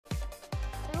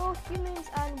humans,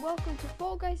 and welcome to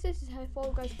Fall Guys. This is how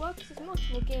Fall Guys works. There's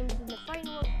multiple games in the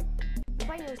final. The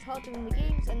final is harder than the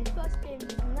games, and the first game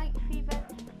is Night Fever.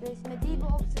 There's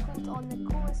medieval obstacles on the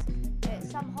course,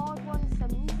 some hard ones,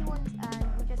 some easy ones, and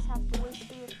we just have to wait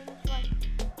through the finish line.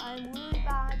 I'm really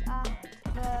bad at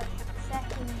the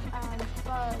second and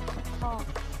third part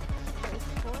of this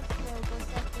course. We'll go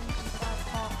second and third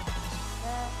part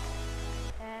there.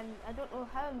 I don't know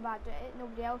how I'm bad at it.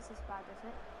 Nobody else is bad at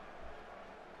it.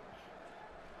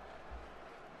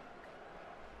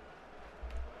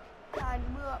 And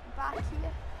we're back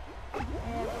here with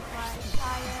my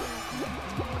tire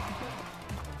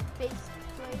base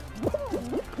plate.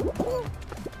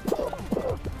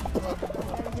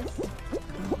 And just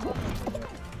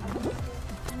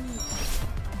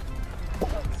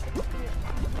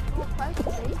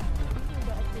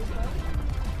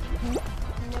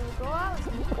and there we go, that was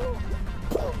neat.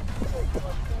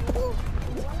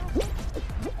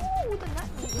 Ooh, the nut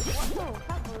meat is one. No,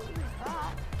 can't believe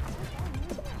that.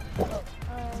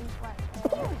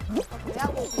 Okay, that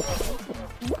was easy.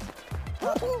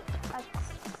 That's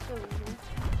so easy.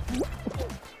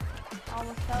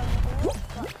 Almost done with it,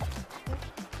 but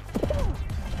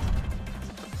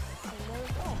and there we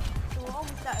go. So we're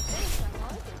almost at a finish line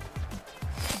already.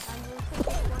 And we'll take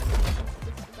this one and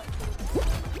just go back to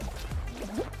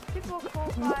the people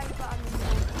qualify, but I'm in the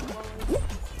middle.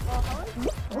 Well,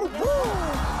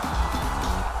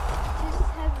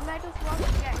 just have medals once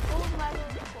you get gold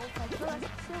medals, qualify first,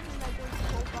 silver medals,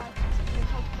 qualify in the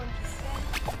top 20%,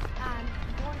 and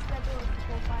bronze medal if you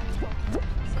qualify in the top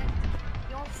 20%.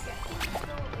 You also get pink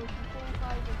medal if you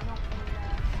qualify but not in the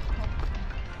top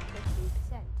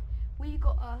 50%. We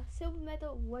got a silver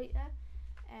medal right there,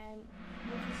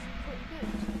 which is pretty good.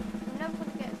 We're never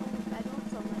going to get a gold medal,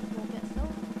 so let's go get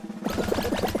silver.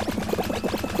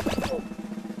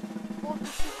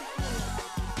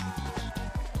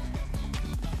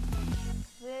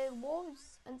 There was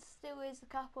and still is a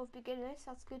couple of beginners.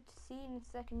 That's good to see in the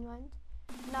second round.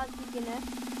 And as a beginner,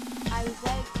 I was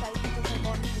very excited because I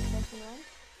got into the second round.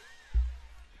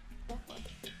 Definitely.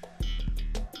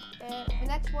 The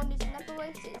next one is another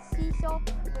race. It's seesaw.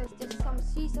 There's just some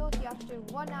seesaws. You have to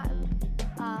run at them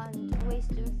and race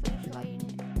to the finish line.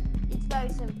 It's very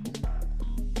simple,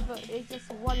 but it's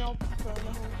just one obstacle in the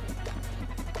whole thing.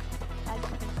 As you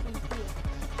can see here.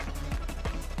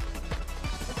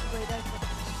 It's great effort.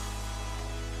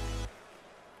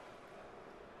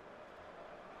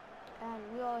 And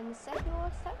we are in the second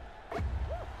one step.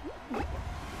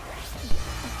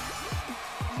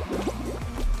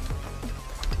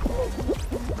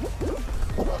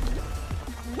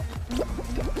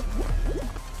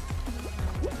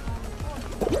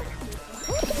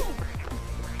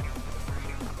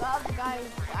 The other guy is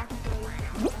actually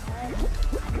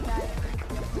the guy.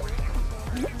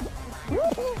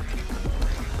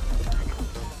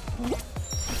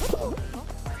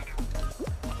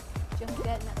 Just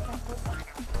getting that tempo.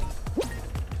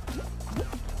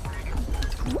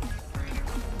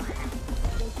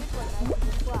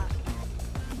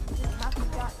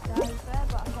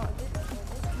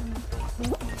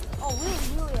 Oh, we're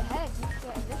really ahead. He's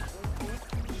getting this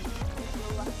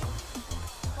way.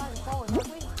 Flying forward, aren't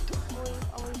we?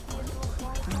 Are we here to look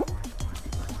forward?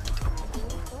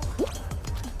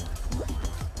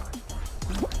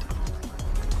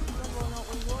 Whether or not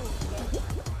we will again.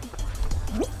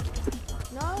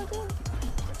 No, dude.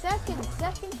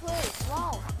 Second place.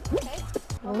 Wow. Okay.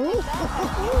 I'll take that.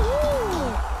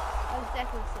 I was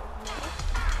definitely silver medal.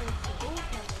 And it's the gold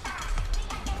medal.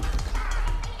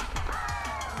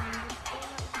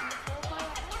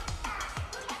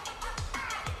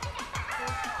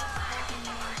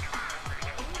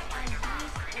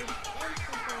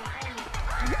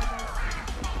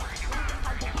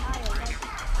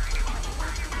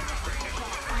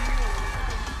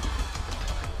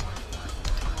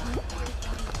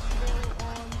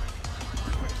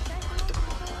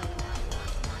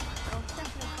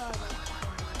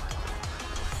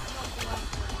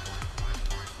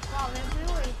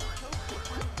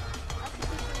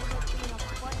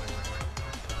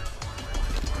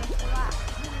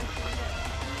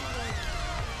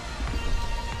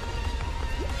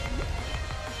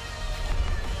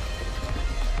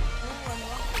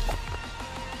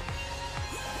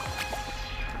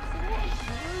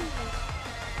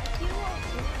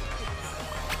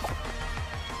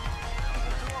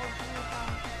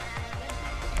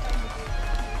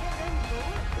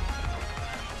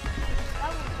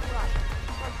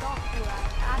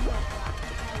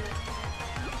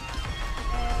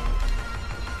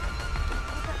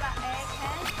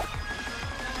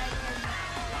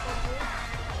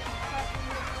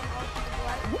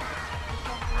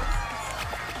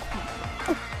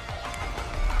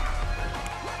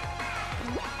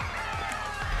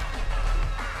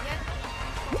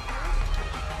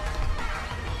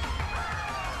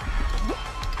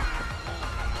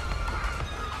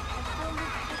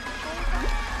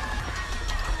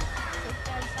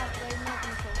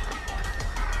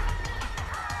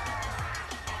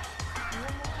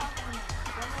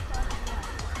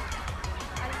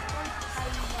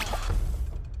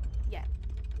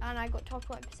 And I got top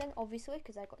 20% obviously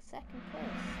because I got second place.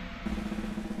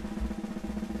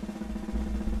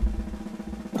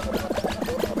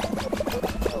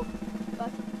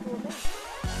 But for me.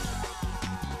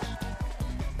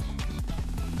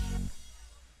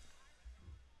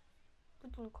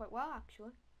 We're doing quite well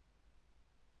actually.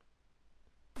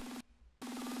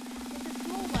 It's a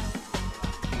small well.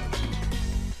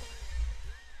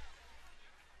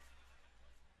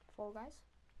 Fall Guys,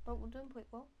 but we're doing quite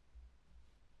well.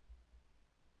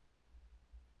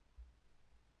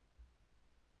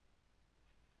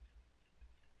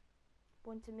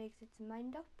 Want to make its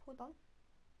mind up, hold on.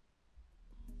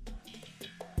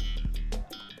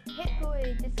 Hit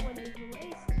play, this one is the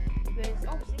race with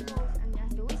obstacles and you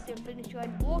have to race to finish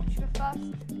line. Watch the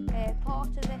first part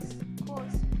of this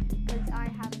course because I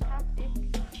have a tactic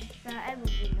that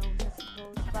everybody knows I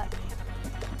suppose, but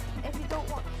if you don't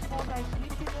watch Fall Guys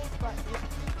YouTubers but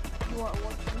you want to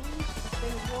watch me,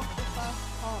 then watch the first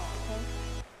part, okay?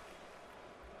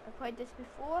 I played this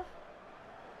before.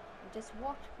 Just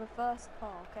watch the first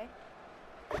part, okay?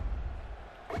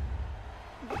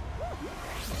 You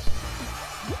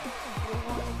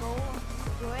want to go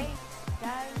straight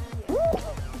down here.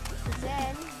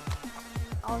 Then,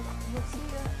 you'll see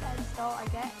the head start I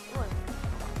get. Look.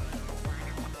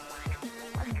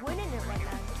 I'm winning it right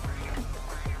now.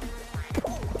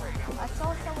 I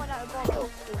saw someone at the bottom.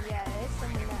 Yeah, there is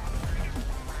someone there.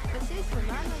 But seriously,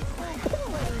 man, I'm still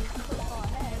pretty far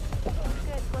ahead.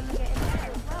 Good when we get in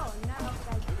there as well. And now I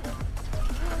did it.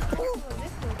 We'll do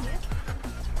this one here.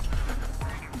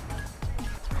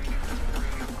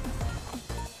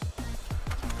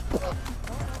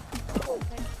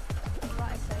 Okay.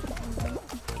 Right side.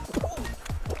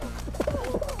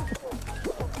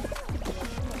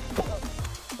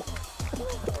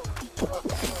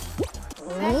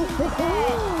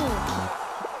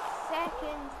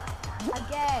 Second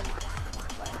again.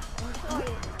 But I'm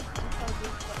sorry.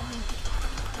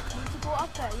 Need to go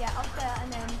up there, yeah, up there,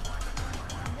 and then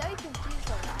I'm very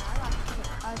confused on that.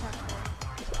 I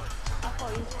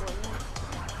thought you was going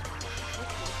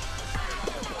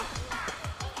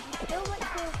you still might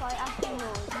qualify after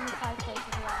yours in the 5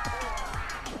 places left.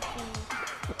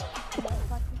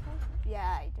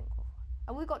 Yeah, I didn't qualify.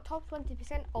 And we got top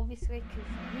 20% obviously because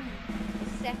we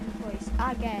were second place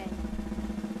again.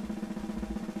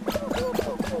 We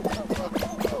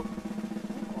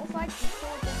qualified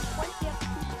before the 20th.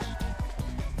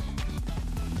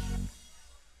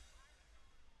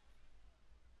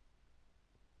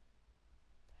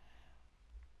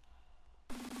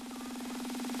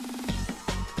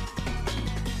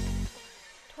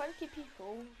 20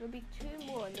 people, there'll be 2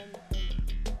 more and then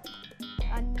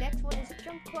and next one is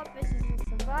jump club. This is a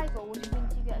survival, which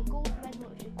means you get a gold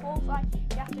medal if you qualify.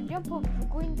 You have to jump over the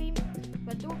green beam,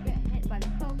 but don't get hit by the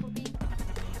purple beam,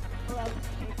 or else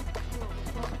it's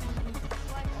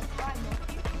slide or try not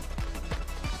to.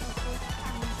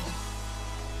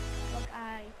 Like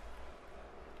I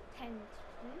tend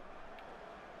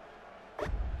to.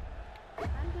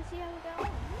 And we'll see how we go.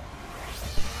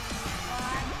 I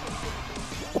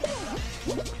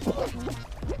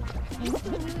used to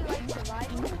really like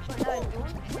survival, but now I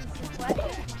don't. It's the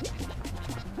pleasure.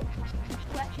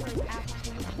 Pleasure is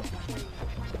absolutely free.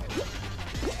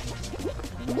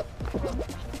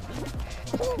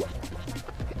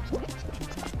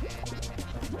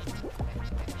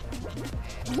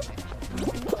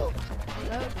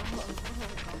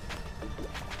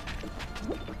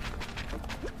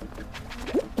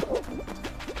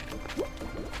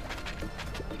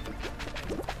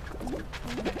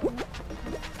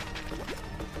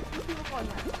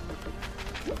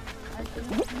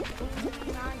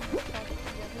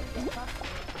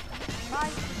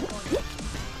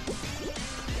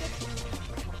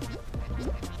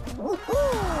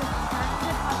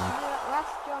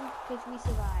 Last jump because we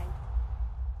survived.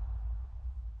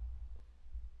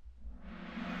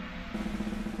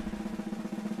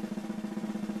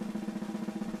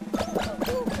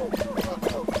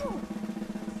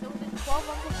 So did 12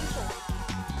 other people.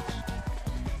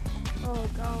 Oh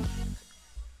god.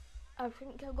 I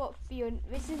think I got fear.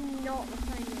 This is not the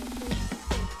final.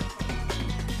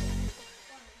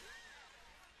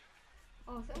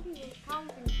 Oh, some people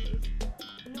counting these.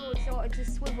 No, it's not. It's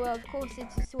a swiveler. Of course,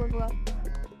 it's a swiveler.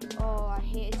 Oh, I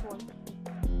hate this one.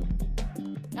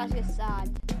 That's just sad.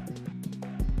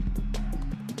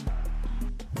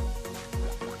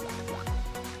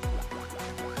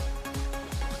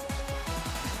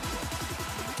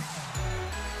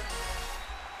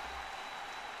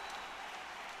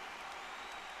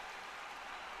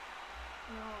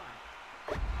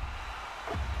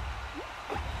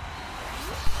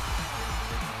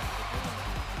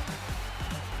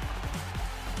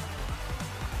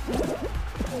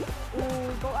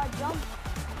 got that jump.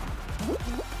 We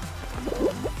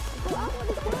got that one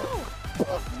as well.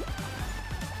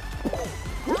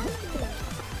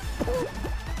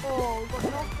 Oh, we got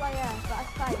knocked by air, but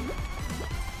that's fine.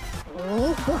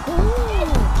 Oh,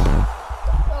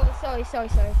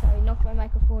 sorry, knocked my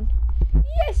microphone.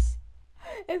 Yes!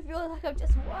 It feels like I've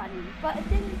just won, but I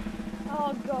didn't.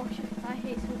 Oh gosh, I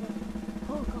hate swimming.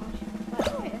 Oh gosh. Right,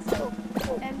 okay, let's go.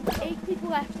 8 people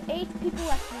left in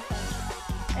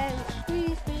the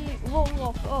please be roll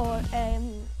off or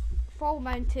fall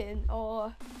mountain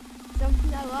or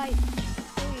something I like.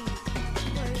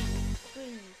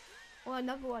 Please. Or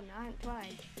another one I haven't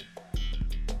tried.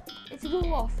 It's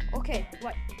roll off. Okay,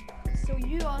 right. So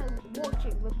you are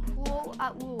watching the pro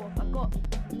at roll off. I've got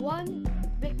 1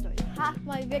 victory. Half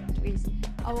my victories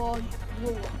are on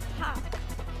roll off. Half.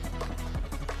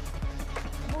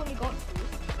 I've only got 2.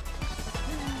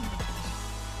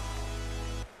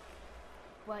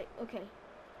 Right, okay.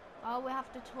 Oh, we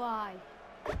have to try.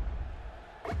 We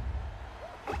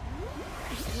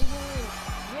will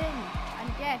win and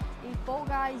get a Fall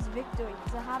Guys victory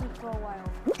because I haven't for a while.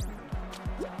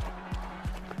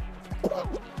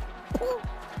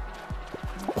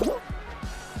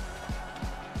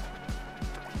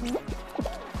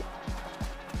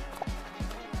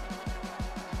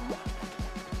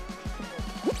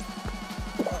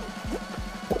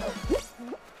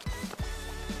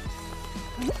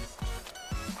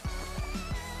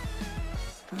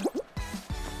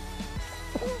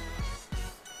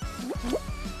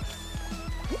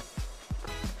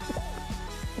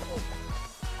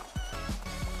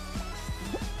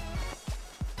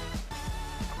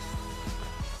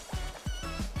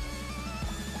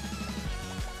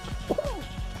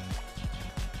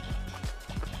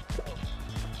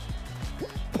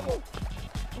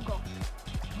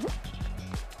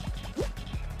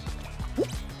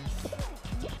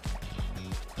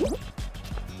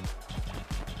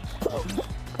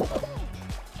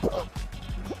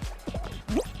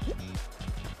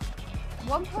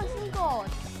 One person gone.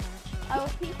 I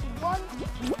repeat, 1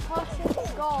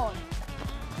 person gone.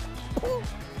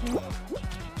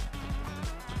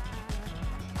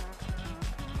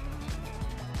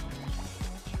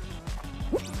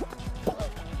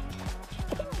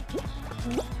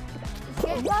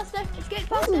 Let's get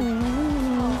faster.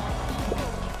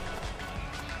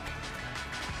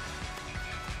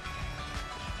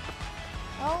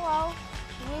 Oh well,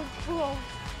 we're close.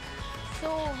 So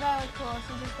very close.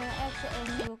 I'm just gonna exit in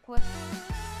real quick.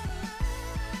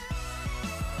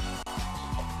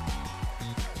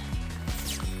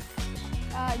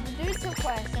 You do some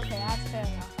quests. Okay, that's fair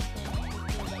enough.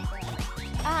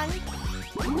 And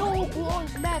no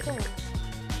bronze medals.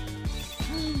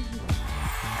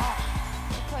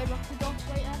 Play Rocky Dogs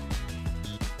later.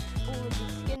 Oh, the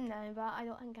skin now, but I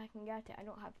don't think I can get it. I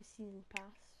don't have the season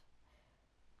pass.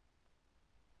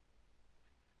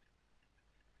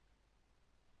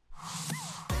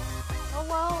 Oh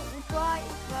well, we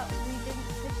tried, but we didn't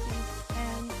succeed.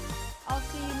 And I'll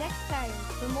see you next time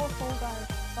for more Fall Guys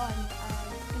fun.